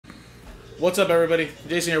What's up, everybody?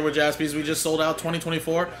 Jason here with Jaspys. We just sold out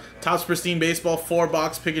 2024 Topps Pristine Baseball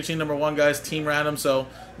 4-box Pikachu #1, guys. Team random. So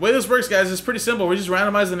the way this works, guys, is pretty simple. We just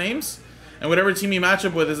randomize the names, and whatever team you match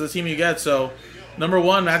up with is the team you get. So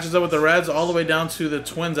 #1 matches up with the Reds all the way down to the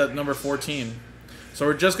Twins at number 14. So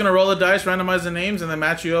we're just gonna roll the dice, randomize the names, and then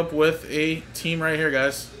match you up with a team right here,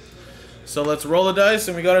 guys. So let's roll the dice,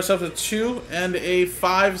 and we got ourselves a 2 and a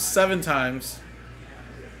 5 7 times.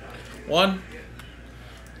 1,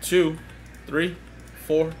 2, 3,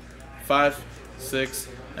 4, 5, 6,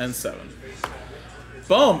 and 7.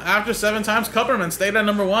 Boom! After 7 times, Cupperman stayed at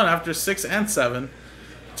 #1 after 6 and 7.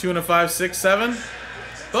 2 and a 5, 6, 7.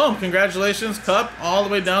 Boom! Congratulations, Cup, all the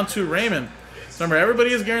way down to Raymond. So remember,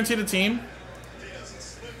 everybody is guaranteed a team.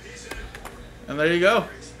 And there you go.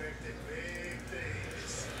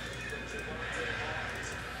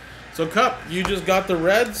 So Cup, you just got the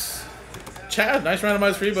Reds. Chad, nice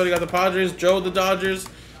randomized for you, buddy. Got the Padres. Joe with the Dodgers.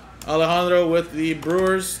 Alejandro with the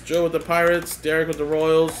Brewers. Joe with the Pirates. Derek with the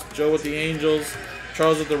Royals. Joe with the Angels.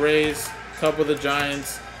 Charles with the Rays. Cup with the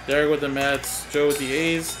Giants. Derek with the Mets. Joe with the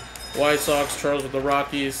A's. White Sox. Charles with the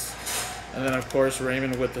Rockies. And then, of course,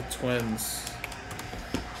 Raymond with the Twins.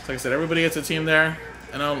 Like I said, everybody gets a team there.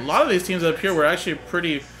 And a lot of these teams up here were actually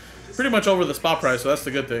pretty much over the spot price, so that's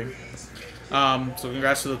the good thing. So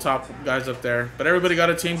congrats to the top guys up there. But everybody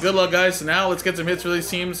got a team. Good luck, guys. So now let's get some hits for these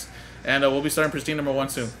teams, and we'll be starting Pristine #1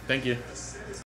 soon. Thank you.